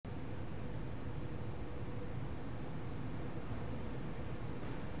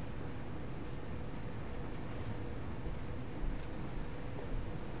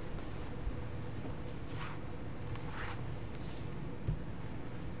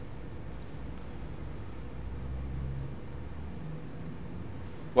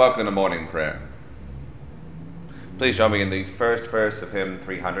Welcome to morning prayer. Please join me in the first verse of hymn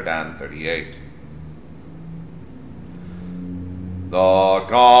 338. The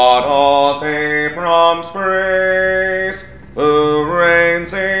God of Abram's praise, who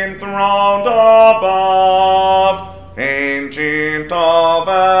reigns enthroned above, ancient of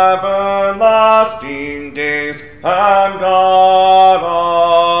everlasting days, and God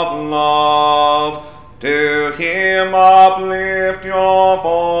of love, to him uplift your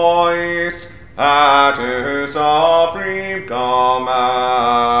voice at his supreme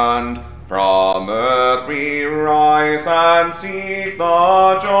command. From earth we rise and seek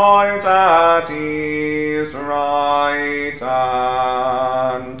the joys at his right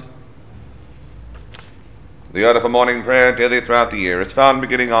hand. The order for morning prayer daily throughout the year is found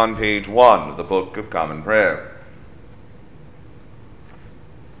beginning on page 1 of the Book of Common Prayer.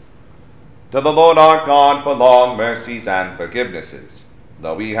 To the Lord our God belong mercies and forgivenesses,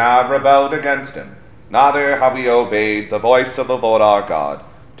 though we have rebelled against him. Neither have we obeyed the voice of the Lord our God,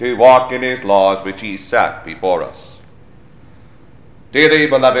 to walk in his laws which he set before us. Dearly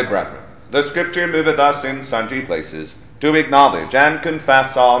beloved brethren, the Scripture moveth us in sundry places to acknowledge and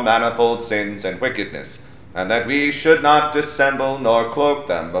confess our manifold sins and wickedness, and that we should not dissemble nor cloak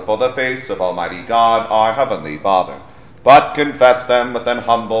them before the face of Almighty God our heavenly Father, but confess them with an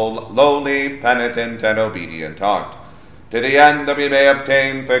humble, lowly, penitent, and obedient heart, to the end that we may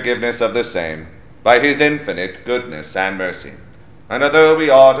obtain forgiveness of the same by his infinite goodness and mercy. And although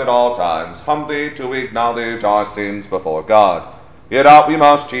we ought at all times humbly to acknowledge our sins before God, yet ought we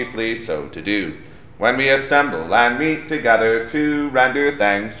most chiefly so to do, when we assemble and meet together to render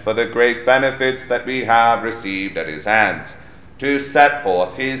thanks for the great benefits that we have received at his hands, to set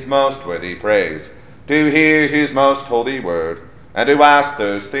forth his most worthy praise, to hear his most holy word, and to ask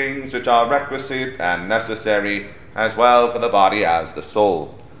those things which are requisite and necessary, as well for the body as the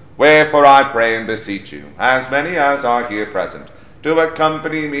soul. Wherefore I pray and beseech you, as many as are here present, to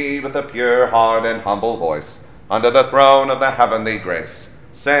accompany me with a pure heart and humble voice under the throne of the heavenly grace,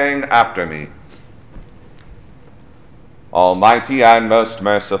 saying after me, Almighty and most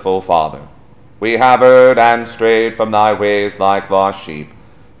merciful Father, we have erred and strayed from thy ways like lost sheep.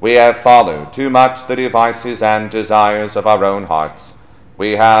 We have followed too much the devices and desires of our own hearts.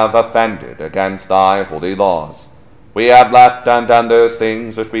 We have offended against thy holy laws. We have left undone those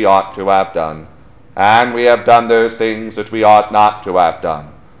things which we ought to have done, and we have done those things which we ought not to have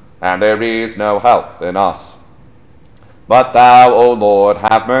done, and there is no help in us. But thou, O Lord,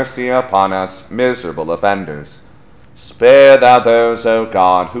 have mercy upon us, miserable offenders. Spare thou those, O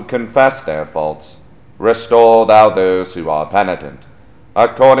God, who confess their faults. Restore thou those who are penitent,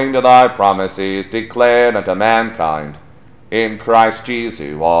 according to thy promises declared unto mankind, in Christ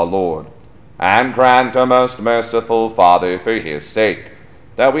Jesus our Lord. And grant, O most merciful Father, for his sake,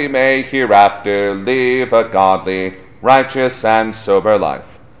 that we may hereafter live a godly, righteous, and sober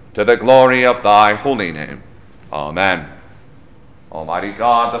life, to the glory of thy holy name. Amen. Almighty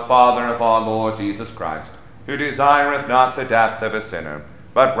God, the Father of our Lord Jesus Christ, who desireth not the death of a sinner,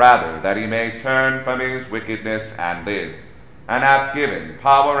 but rather that he may turn from his wickedness and live, and hath given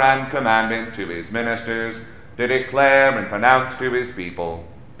power and commandment to his ministers to declare and pronounce to his people,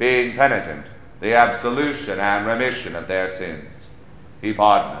 being penitent, the absolution and remission of their sins. He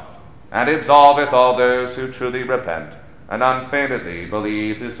pardoneth and absolveth all those who truly repent and unfeignedly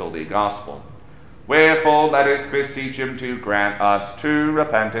believe his holy gospel. Wherefore let us beseech him to grant us true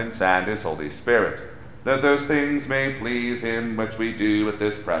repentance and his Holy Spirit, that those things may please him which we do at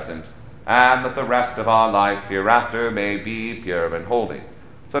this present, and that the rest of our life hereafter may be pure and holy,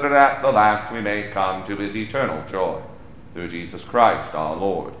 so that at the last we may come to his eternal joy. Through Jesus Christ our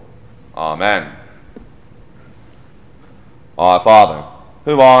Lord. Amen. Our Father,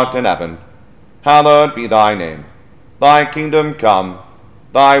 who art in heaven, hallowed be thy name. Thy kingdom come,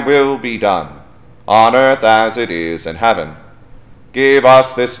 thy will be done, on earth as it is in heaven. Give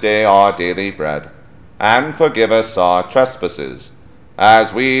us this day our daily bread, and forgive us our trespasses,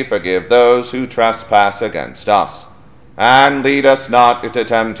 as we forgive those who trespass against us. And lead us not into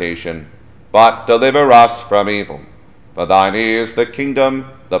temptation, but deliver us from evil. For thine is the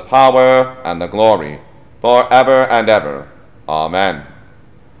kingdom, the power, and the glory, for ever and ever. Amen.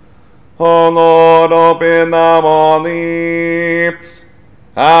 O Lord, open thou our lips,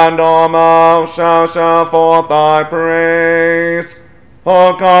 and our mouth shall shout forth thy praise.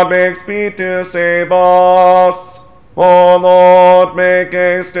 O God, make speed to save us. O Lord, make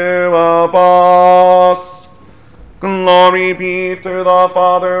haste to help us. Glory be to the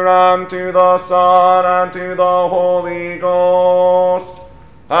Father, and to the Son, and to the Holy Ghost,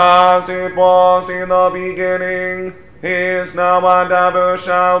 as it was in the beginning, is now and ever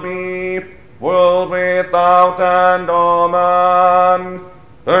shall be, world without end. Amen.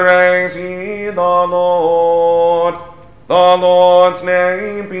 Praise ye the Lord. The Lord's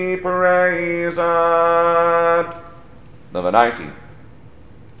name be praised. Number 19.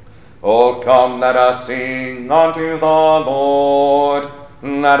 O come, let us sing unto the Lord.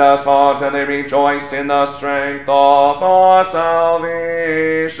 Let us heartily rejoice in the strength of our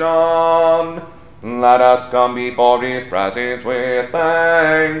salvation. Let us come before his presence with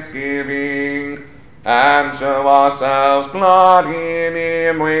thanksgiving, and show ourselves glad in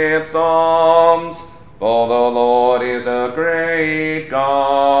him with psalms. For the Lord is a great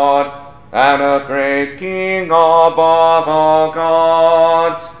God, and a great King above all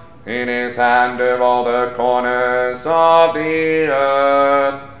gods. In his hand are all the corners of the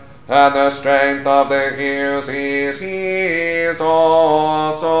earth, and the strength of the hills is his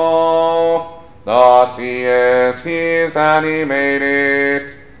also. The sea is his, and he made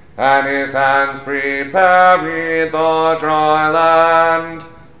it, and his hands prepared the dry land.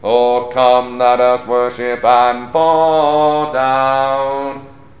 O come, let us worship and fall down,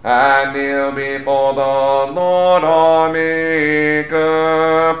 and kneel before the Lord our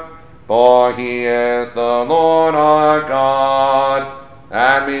Maker. For he is the Lord our God,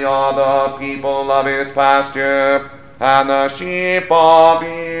 and we are the people of his pasture, and the sheep of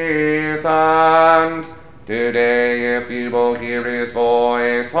his hand. Today, if you will hear his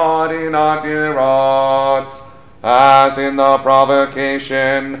voice, harden not your hearts, as in the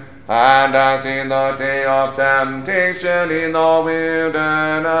provocation, and as in the day of temptation in the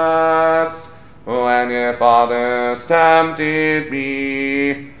wilderness, when your fathers tempted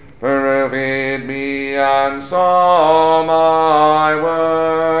me, proved me, and saw my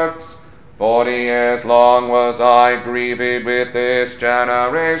works. 40 years long was I grieved with this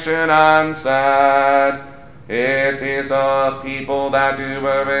generation, and said, It is a people that do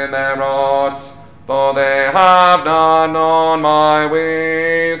err in their hearts, for they have not known my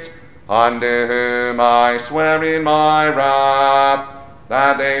ways, unto whom I swear in my wrath,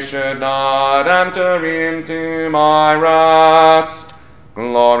 that they should not enter into my rest.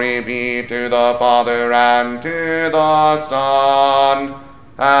 Glory be to the Father, and to the Son,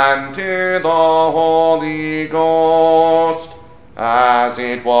 and to the Holy Ghost, as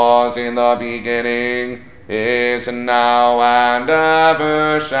it was in the beginning, is now, and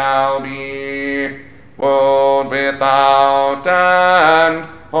ever shall be, world without end.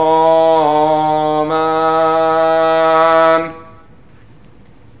 Amen.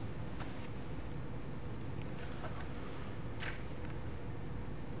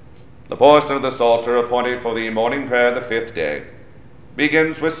 The portion of the Psalter appointed for the morning prayer the 5th day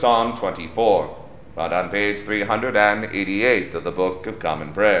begins with Psalm 24, found on page 388 of the Book of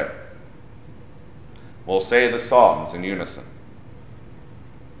Common Prayer. We'll say the Psalms in unison.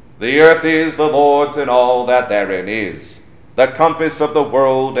 The earth is the Lord's, and all that therein is, the compass of the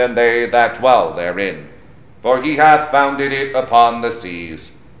world, and they that dwell therein. For he hath founded it upon the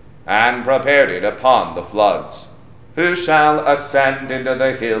seas, and prepared it upon the floods. Who shall ascend into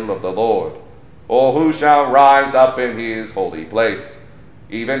the hill of the Lord? Or who shall rise up in his holy place?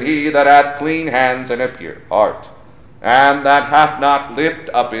 Even he that hath clean hands and a pure heart, and that hath not lifted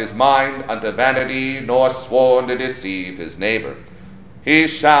up his mind unto vanity, nor sworn to deceive his neighbor. He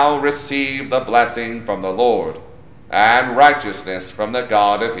shall receive the blessing from the Lord, and righteousness from the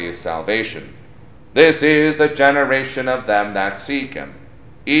God of his salvation. This is the generation of them that seek him,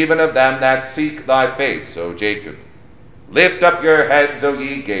 even of them that seek thy face, O Jacob. Lift up your heads, O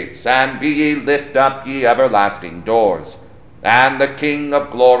ye gates, and be ye lift up, ye everlasting doors, and the King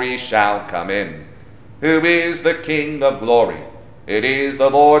of glory shall come in. Who is the King of glory? It is the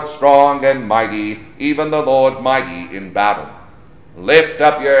Lord strong and mighty, even the Lord mighty in battle. Lift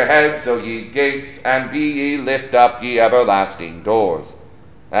up your heads, O ye gates, and be ye lift up, ye everlasting doors,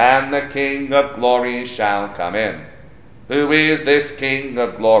 and the King of glory shall come in. Who is this King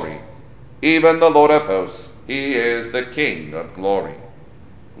of glory? Even the Lord of hosts. He is the King of glory.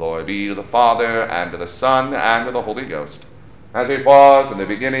 Glory be to the Father, and to the Son, and to the Holy Ghost, as it was in the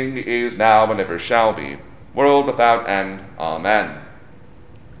beginning, is now, and ever shall be, world without end. Amen.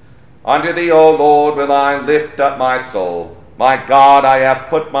 Unto thee, O Lord, will I lift up my soul. My God, I have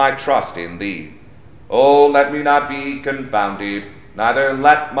put my trust in thee. O let me not be confounded, neither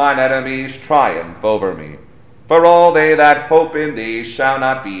let mine enemies triumph over me. For all they that hope in thee shall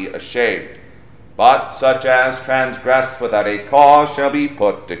not be ashamed. But such as transgress without a cause shall be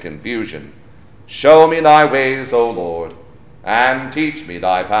put to confusion. Show me thy ways, O Lord, and teach me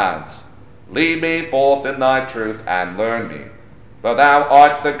thy paths. Lead me forth in thy truth, and learn me. For thou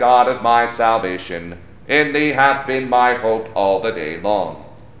art the God of my salvation. In thee hath been my hope all the day long.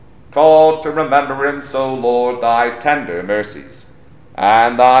 Call to remembrance, O Lord, thy tender mercies,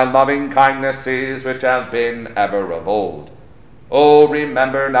 and thy loving kindnesses which have been ever of old. O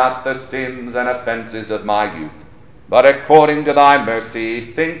remember not the sins and offences of my youth, but according to thy mercy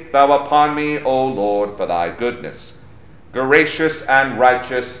think thou upon me, O Lord, for thy goodness. Gracious and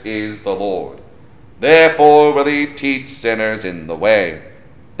righteous is the Lord. Therefore will he teach sinners in the way.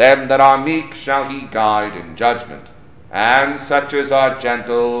 Them that are meek shall he guide in judgment, and such as are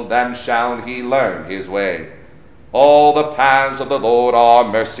gentle, them shall he learn his way. All the paths of the Lord are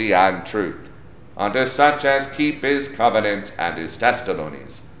mercy and truth, unto such as keep his covenant and his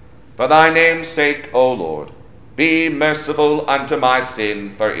testimonies. For thy name's sake, O Lord, be merciful unto my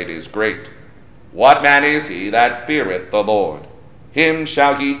sin, for it is great. What man is he that feareth the Lord? Him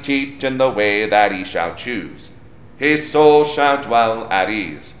shall he teach in the way that he shall choose. His soul shall dwell at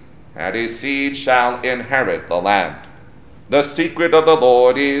ease, and his seed shall inherit the land. The secret of the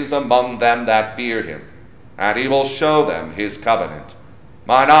Lord is among them that fear him, and he will show them his covenant.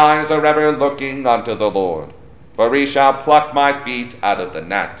 Mine eyes are ever looking unto the Lord, for he shall pluck my feet out of the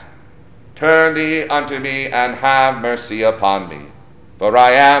net. Turn thee unto me, and have mercy upon me, for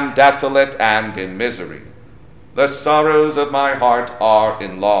I am desolate and in misery. The sorrows of my heart are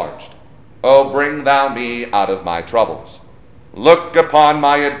enlarged. O bring thou me out of my troubles. Look upon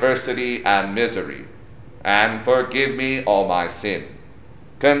my adversity and misery, and forgive me all my sin.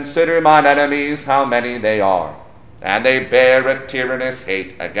 Consider mine enemies how many they are, and they bear a tyrannous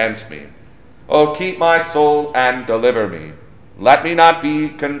hate against me. O keep my soul and deliver me. Let me not be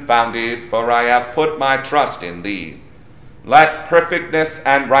confounded, for I have put my trust in thee. Let perfectness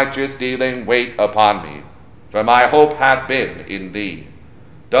and righteous dealing wait upon me, for my hope hath been in thee.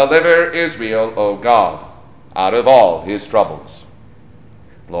 Deliver Israel, O God, out of all his troubles.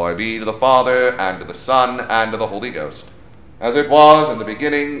 Glory be to the Father, and to the Son, and to the Holy Ghost, as it was in the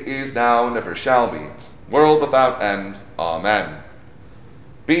beginning, is now, and ever shall be, world without end. Amen.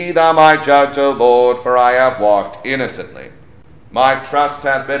 Be thou my judge, O Lord, for I have walked innocently. My trust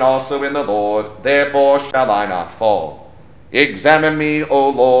hath been also in the Lord, therefore shall I not fall. Examine me, O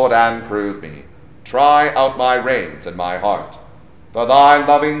Lord, and prove me. Try out my reins and my heart. For thy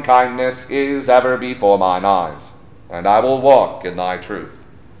loving kindness is ever before mine eyes, and I will walk in thy truth.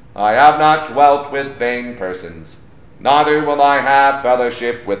 I have not dwelt with vain persons, neither will I have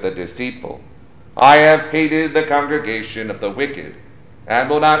fellowship with the deceitful. I have hated the congregation of the wicked, and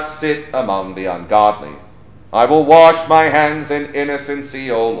will not sit among the ungodly. I will wash my hands in innocency,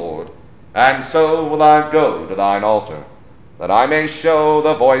 O Lord, and so will I go to thine altar, that I may show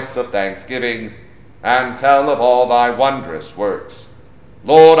the voice of thanksgiving, and tell of all thy wondrous works.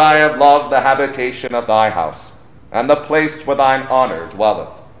 Lord, I have loved the habitation of thy house, and the place where thine honor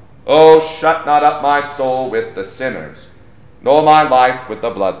dwelleth. O shut not up my soul with the sinners, nor my life with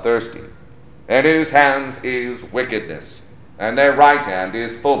the bloodthirsty, in whose hands is wickedness, and their right hand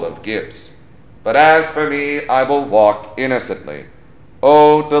is full of gifts. But as for me, I will walk innocently.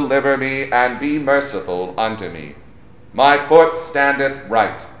 O deliver me, and be merciful unto me. My foot standeth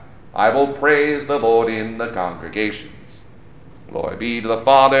right. I will praise the Lord in the congregations. Glory be to the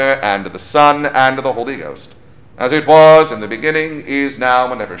Father, and to the Son, and to the Holy Ghost, as it was in the beginning, is now,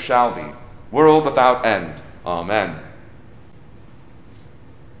 and ever shall be, world without end. Amen.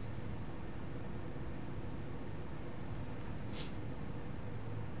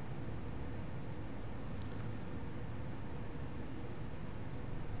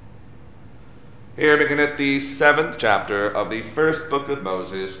 Here beginneth the 7th chapter of the first book of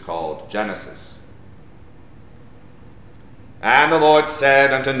Moses, called Genesis. And the Lord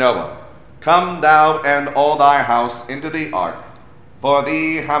said unto Noah, Come thou and all thy house into the ark, for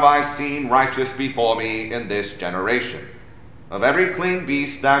thee have I seen righteous before me in this generation. Of every clean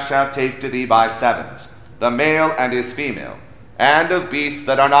beast thou shalt take to thee by sevens, the male and his female, and of beasts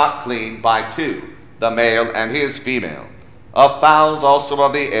that are not clean by two, the male and his female. Of fowls also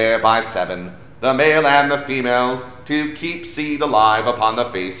of the air by seven, the male and the female, to keep seed alive upon the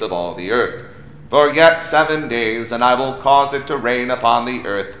face of all the earth. For yet 7 days, and I will cause it to rain upon the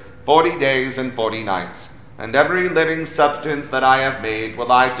earth 40 days and 40 nights, and every living substance that I have made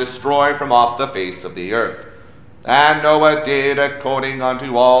will I destroy from off the face of the earth. And Noah did according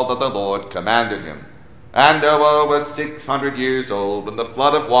unto all that the Lord commanded him. And Noah was 600 years old when the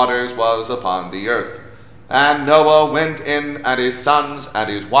flood of waters was upon the earth. And Noah went in, and his sons, and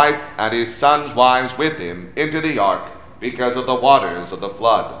his wife, and his sons' wives with him, into the ark, because of the waters of the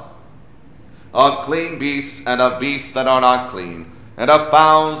flood. Of clean beasts, and of beasts that are not clean, and of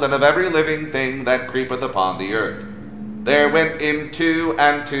fowls, and of every living thing that creepeth upon the earth. There went in 2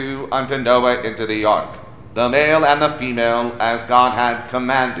 and 2 unto Noah into the ark, the male and the female, as God had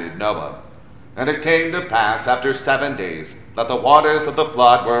commanded Noah. And it came to pass after 7 days that the waters of the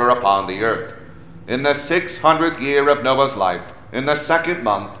flood were upon the earth. In the 600th year of Noah's life, in the 2nd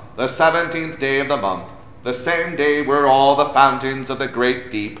month, the 17th day of the month, the same day were all the fountains of the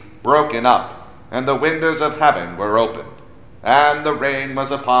great deep broken up, and the windows of heaven were opened. And the rain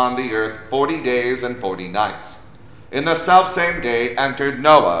was upon the earth 40 days and 40 nights. In the selfsame day entered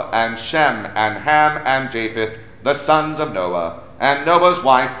Noah, and Shem, and Ham, and Japheth, the sons of Noah, and Noah's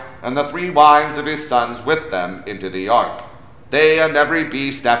wife, and the 3 wives of his sons with them into the ark. They and every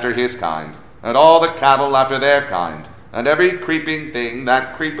beast after his kind, and all the cattle after their kind, and every creeping thing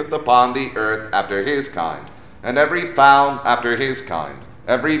that creepeth upon the earth after his kind, and every fowl after his kind,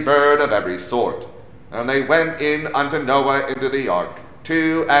 every bird of every sort. And they went in unto Noah into the ark,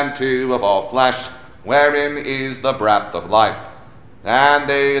 2 and 2 of all flesh, wherein is the breath of life. And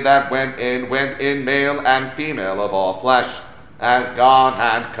they that went in male and female of all flesh, as God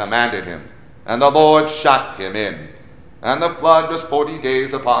had commanded him. And the Lord shut him in. And the flood was 40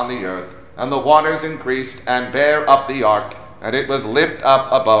 days upon the earth, and the waters increased and bare up the ark, and it was lift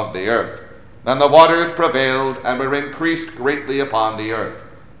up above the earth. And the waters prevailed and were increased greatly upon the earth,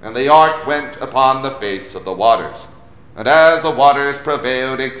 and the ark went upon the face of the waters. And as the waters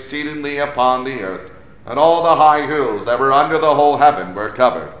prevailed exceedingly upon the earth, and all the high hills that were under the whole heaven were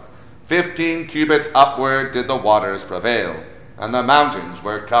covered, 15 cubits upward did the waters prevail, and the mountains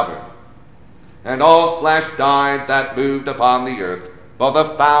were covered. And all flesh died that moved upon the earth, both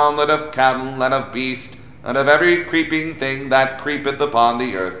of fowl and of cattle and of beast, and of every creeping thing that creepeth upon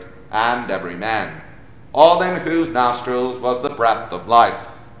the earth, and every man. All in whose nostrils was the breath of life,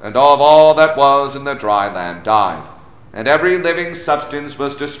 and of all that was in the dry land died. And every living substance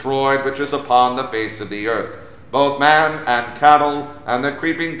was destroyed which was upon the face of the earth, both man and cattle, and the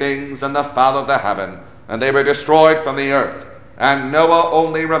creeping things, and the fowl of the heaven, and they were destroyed from the earth. And Noah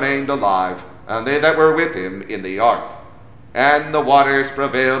only remained alive, and they that were with him in the ark. And the waters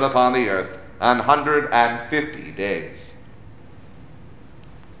prevailed upon the earth 150 days.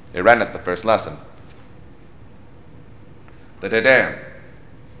 Here endeth the first lesson. The Te Deum.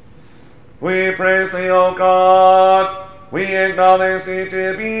 We praise thee, O God. We acknowledge thee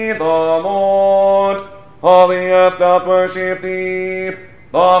to be the Lord. All the earth doth worship thee, the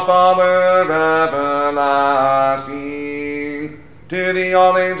Father everlasting. To thee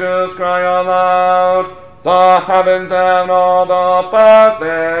all angels cry aloud, the heavens and all the powers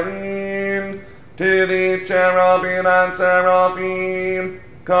therein. To thee cherubim and seraphim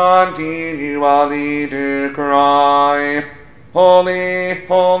continually do cry, Holy,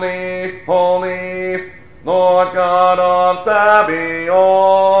 holy, holy, Lord God of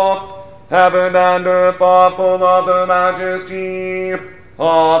Sabaoth. Heaven and earth are full of the majesty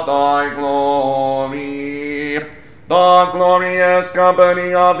of thy glory. The glorious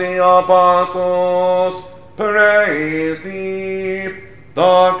company of the apostles praise thee.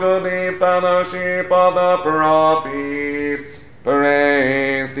 The goodly fellowship of the prophets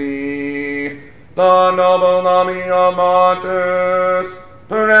praise thee. The noble army of martyrs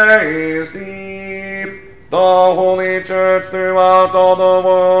praise thee. The holy church throughout all the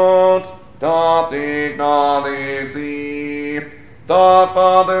world doth acknowledge thee. The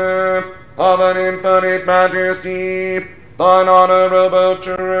Father of an infinite majesty, thine honorable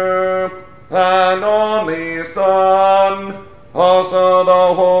true and only Son, also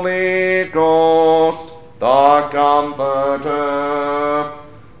the Holy Ghost, the Comforter.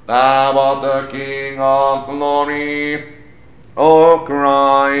 Thou art the King of glory, O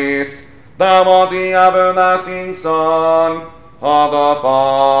Christ. Thou art the everlasting Son of the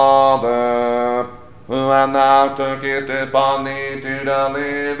Father, who and thou tookest upon thee to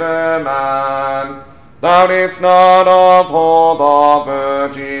deliver man. Thou didst not uphold the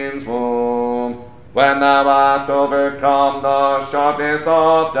Virgin's womb, when thou hast overcome the sharpness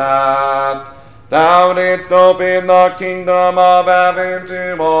of death. Thou didst open the kingdom of heaven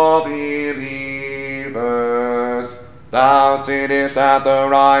to all believers. Thou sittest at the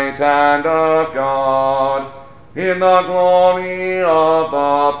right hand of God, in the glory of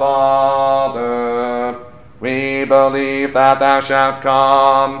the Father. We believe that thou shalt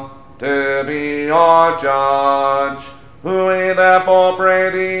come to be our judge. We therefore pray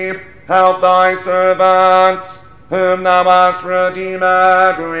thee, help thy servants, whom thou hast redeemed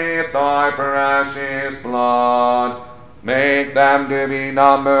with thy precious blood. Make them to be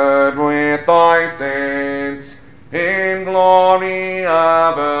numbered with thy saints, in glory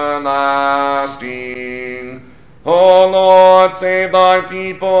everlasting. O Lord, save thy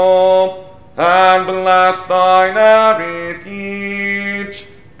people, and bless thine heritage.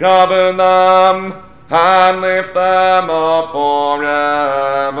 Govern them, and lift them up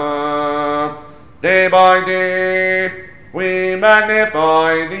forever. Day by day we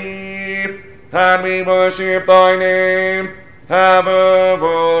magnify thee, and we worship thy name, ever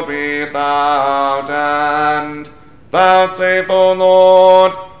world without end. Vouchsafe, O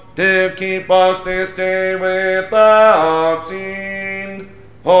Lord, to keep us this day without sin.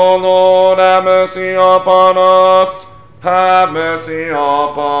 O Lord, have mercy upon us, have mercy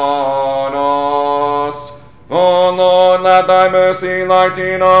upon us. O Lord, let thy mercy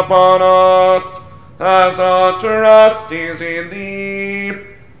lighten upon us, as our trust is in thee.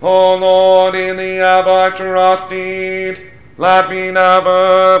 O Lord, in thee have I trusted, let me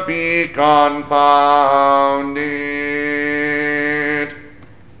never be confounded.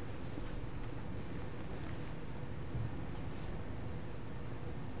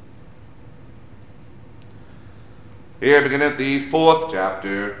 Here beginneth the 4th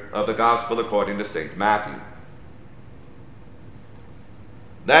chapter of the Gospel according to St. Matthew.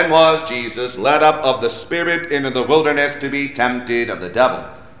 Then was Jesus led up of the Spirit into the wilderness to be tempted of the devil.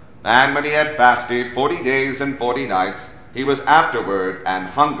 And when he had fasted 40 days and 40 nights, he was afterward and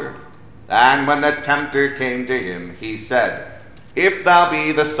hungered. And when the tempter came to him, he said, If thou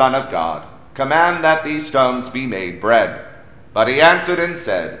be the Son of God, command that these stones be made bread. But he answered and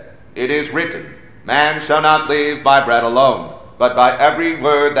said, It is written, Man shall not live by bread alone, but by every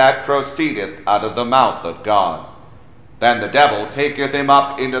word that proceedeth out of the mouth of God. Then the devil taketh him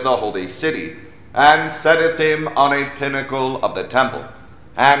up into the holy city, and setteth him on a pinnacle of the temple,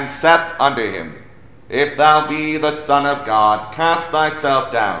 and saith unto him, If thou be the Son of God, cast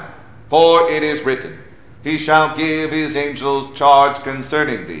thyself down, for it is written, He shall give his angels charge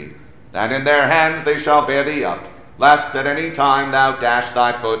concerning thee, and in their hands they shall bear thee up, lest at any time thou dash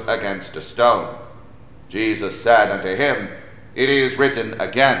thy foot against a stone. Jesus said unto him, It is written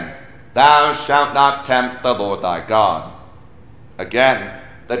again, Thou shalt not tempt the Lord thy God. Again,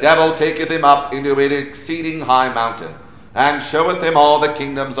 the devil taketh him up into an exceeding high mountain, and showeth him all the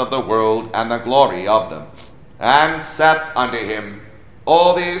kingdoms of the world and the glory of them, and saith unto him,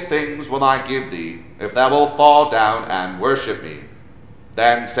 All these things will I give thee, if thou wilt fall down and worship me.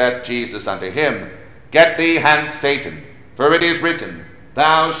 Then saith Jesus unto him, Get thee hence, Satan, for it is written,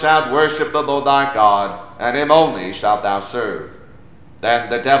 Thou shalt worship the Lord thy God, and him only shalt thou serve. Then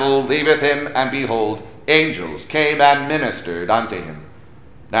the devil leaveth him, and behold, angels came and ministered unto him.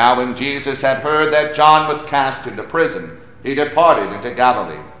 Now when Jesus had heard that John was cast into prison, he departed into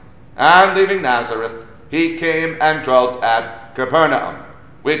Galilee. And leaving Nazareth, he came and dwelt at Capernaum,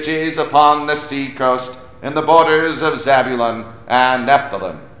 which is upon the sea coast, in the borders of Zebulun and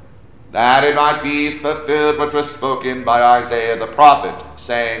Nephthalim, that it might be fulfilled what was spoken by Isaiah the prophet,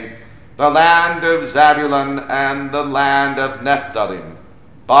 saying, The land of Zebulun and the land of Nephthalim,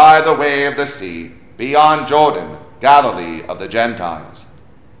 by the way of the sea, beyond Jordan, Galilee of the Gentiles.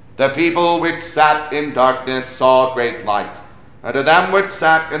 The people which sat in darkness saw great light, and to them which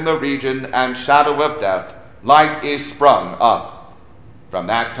sat in the region and shadow of death, light is sprung up. From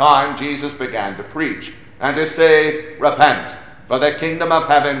that time Jesus began to preach, and to say, Repent, for the kingdom of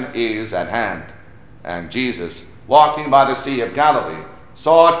heaven is at hand. And Jesus, walking by the sea of Galilee,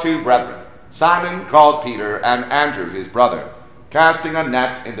 saw two brethren, Simon called Peter, and Andrew his brother, casting a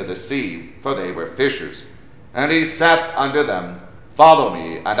net into the sea, for they were fishers. And he saith unto them, Follow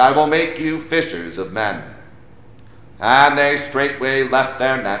me, and I will make you fishers of men. And they straightway left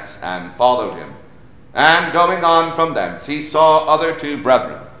their nets, and followed him. And going on from thence, he saw other two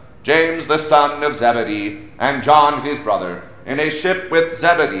brethren, James the son of Zebedee, and John his brother, in a ship with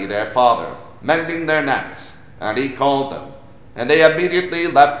Zebedee their father, mending their nets. And he called them. And they immediately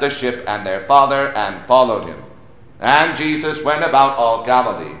left the ship and their father, and followed him. And Jesus went about all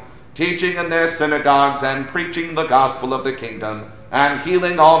Galilee, teaching in their synagogues, and preaching the gospel of the kingdom, and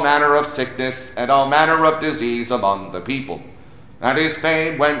healing all manner of sickness and all manner of disease among the people. And his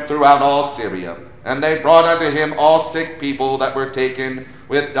fame went throughout all Syria, and they brought unto him all sick people that were taken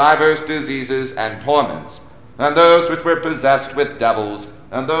with divers diseases and torments, and those which were possessed with devils,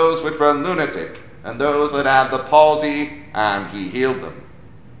 and those which were lunatic, and those that had the palsy, and he healed them.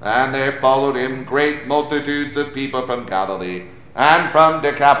 And there followed him great multitudes of people from Galilee, and from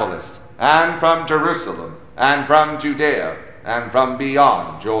Decapolis, and from Jerusalem, and from Judea, and from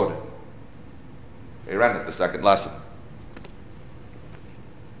beyond Jordan. Here endeth the second lesson.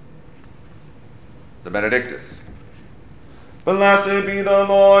 The Benedictus. Blessed be the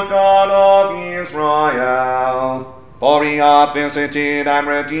Lord God of Israel, for he hath visited and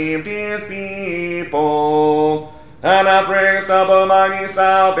redeemed his people, and hath raised up a mighty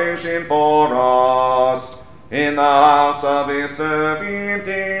salvation for us in the house of his servant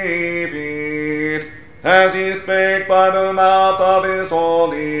David, as he spake by the mouth of his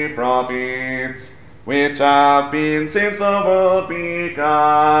holy prophets, which have been since the world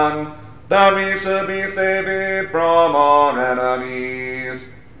began, that we should be saved from our enemies,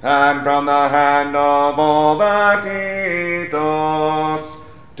 and from the hand of all that hate us,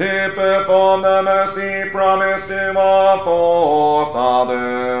 to perform the mercy promised to our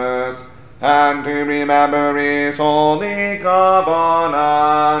forefathers, and to remember his holy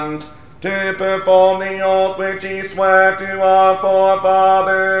covenant, to perform the oath which he sware to our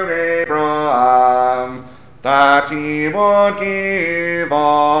forefather Abraham, that he would give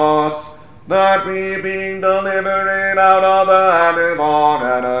us, that we, being delivered out of the hand of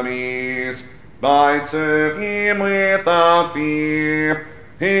our enemies, might serve him without fear,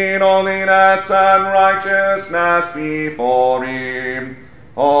 in holiness and righteousness before him,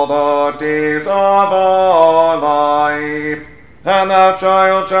 all the days of our life. And thou,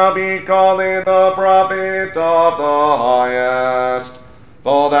 child, shalt be called the prophet of the highest,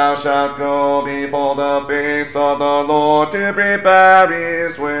 for thou shalt go before the face of the Lord to prepare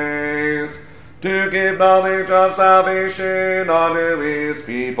his ways, to give knowledge of salvation unto his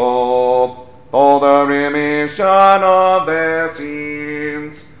people, for the remission of their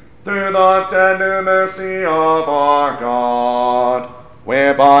sins, through the tender mercy of our God,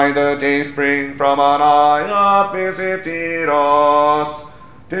 whereby the day spring from on high hath visited us,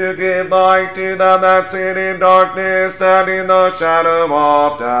 to give light to them that sit in darkness and in the shadow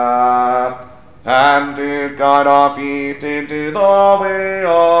of death, and to guide our feet into the way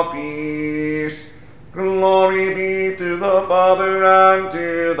of peace. Glory be to the Father, and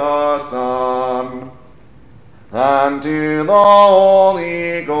to the Son, and to the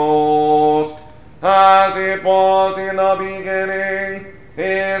Holy Ghost, as it was in the beginning,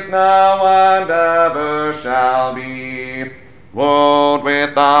 is now, and ever shall be, world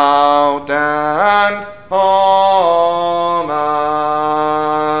without end. Amen.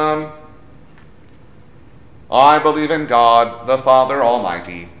 I believe in God, the Father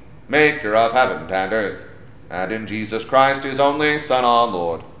Almighty, maker of heaven and earth, and in Jesus Christ, his only Son, our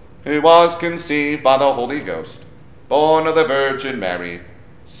Lord, who was conceived by the Holy Ghost, born of the Virgin Mary,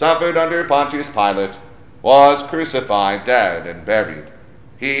 suffered under Pontius Pilate, was crucified, dead, and buried.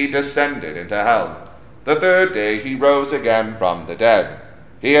 He descended into hell. The third day he rose again from the dead.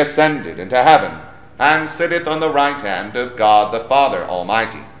 He ascended into heaven, and sitteth on the right hand of God the Father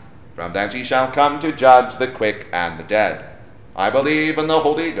Almighty. From thence he shall come to judge the quick and the dead. I believe in the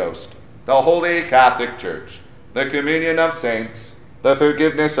Holy Ghost, the holy Catholic Church, the communion of saints, the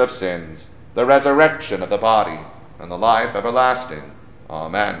forgiveness of sins, the resurrection of the body, and the life everlasting.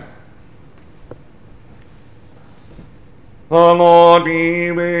 Amen. The Lord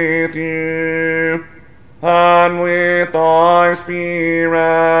be with you, and with thy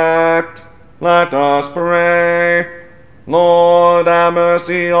spirit. Let us pray. Lord, have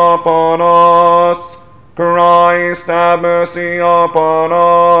mercy upon us. Christ, have mercy upon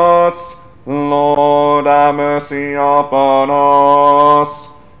us. Lord, have mercy upon us.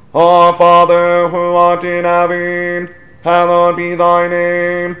 Our Father, who art in heaven, hallowed be thy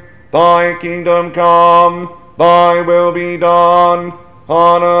name. Thy kingdom come, thy will be done,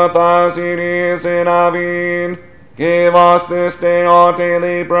 on earth as it is in heaven. Give us this day our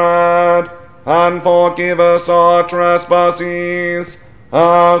daily bread, and forgive us our trespasses,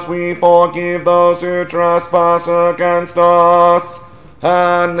 as we forgive those who trespass against us.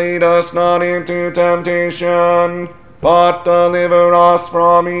 And lead us not into temptation, but deliver us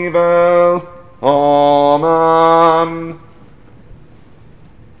from evil. Amen.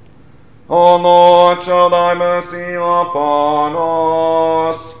 O Lord, show thy mercy upon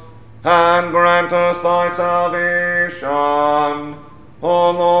us, and grant us thy salvation.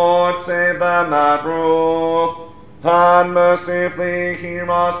 O Lord, save them that rule, and mercifully hear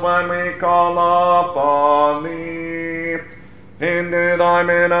us when we call upon thee. Hinder thy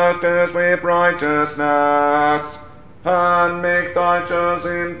ministers with righteousness, and make thy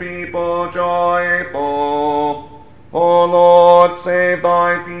chosen people joyful. O Lord, save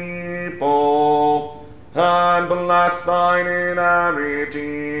thy people, and bless thine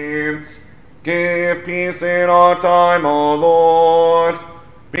inheritance. Give peace in our time, O Lord,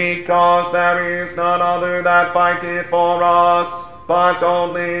 because there is none other that fighteth for us, but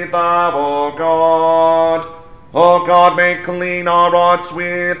only thou, O God. O God, make clean our hearts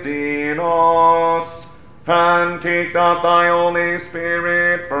within us, and take not thy Holy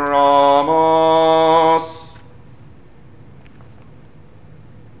Spirit from us.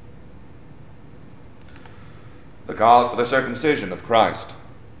 The call for the circumcision of Christ.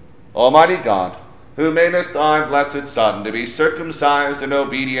 Almighty God, who madest thy blessed Son to be circumcised and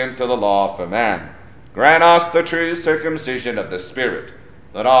obedient to the law for man, Grant us the true circumcision of the Spirit,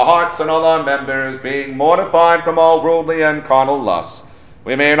 that our hearts and all our members, being mortified from all worldly and carnal lusts,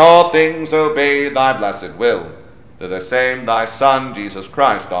 we may in all things obey thy blessed will, through the same thy Son, Jesus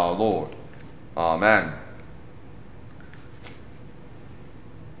Christ our Lord. Amen.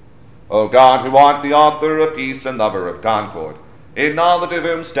 O God, who art the author of peace and lover of concord, in knowledge of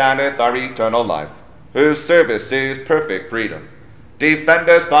whom standeth our eternal life, whose service is perfect freedom, defend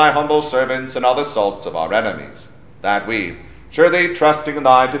us, thy humble servants, in all the assaults of our enemies, that we, surely trusting in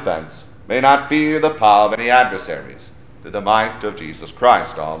thy defense, may not fear the power of any adversaries, through the might of Jesus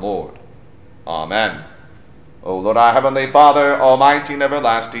Christ our Lord. Amen. O Lord, our heavenly Father, almighty and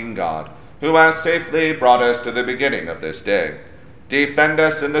everlasting God, who hast safely brought us to the beginning of this day, defend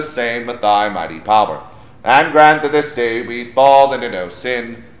us in the same with thy mighty power, and grant that this day we fall into no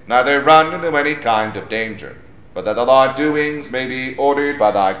sin, neither run into any kind of danger, but that all our doings may be ordered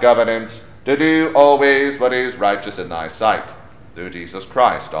by thy governance, to do always what is righteous in thy sight, through Jesus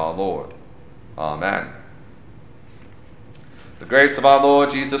Christ our Lord. Amen. The grace of our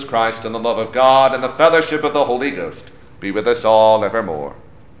Lord Jesus Christ, and the love of God, and the fellowship of the Holy Ghost be with us all evermore.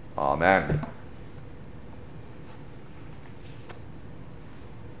 Amen.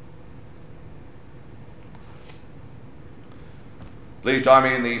 Please join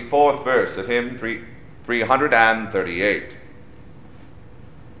me in the fourth verse of hymn 338.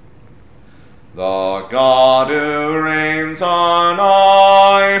 The God who reigns on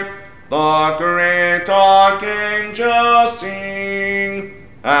high, the great archangels sing,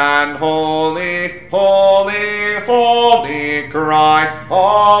 and holy, holy, holy cry,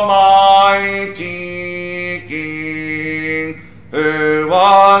 Almighty King, who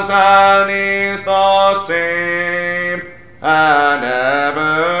was and is the same, and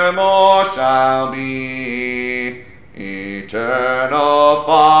evermore shall be.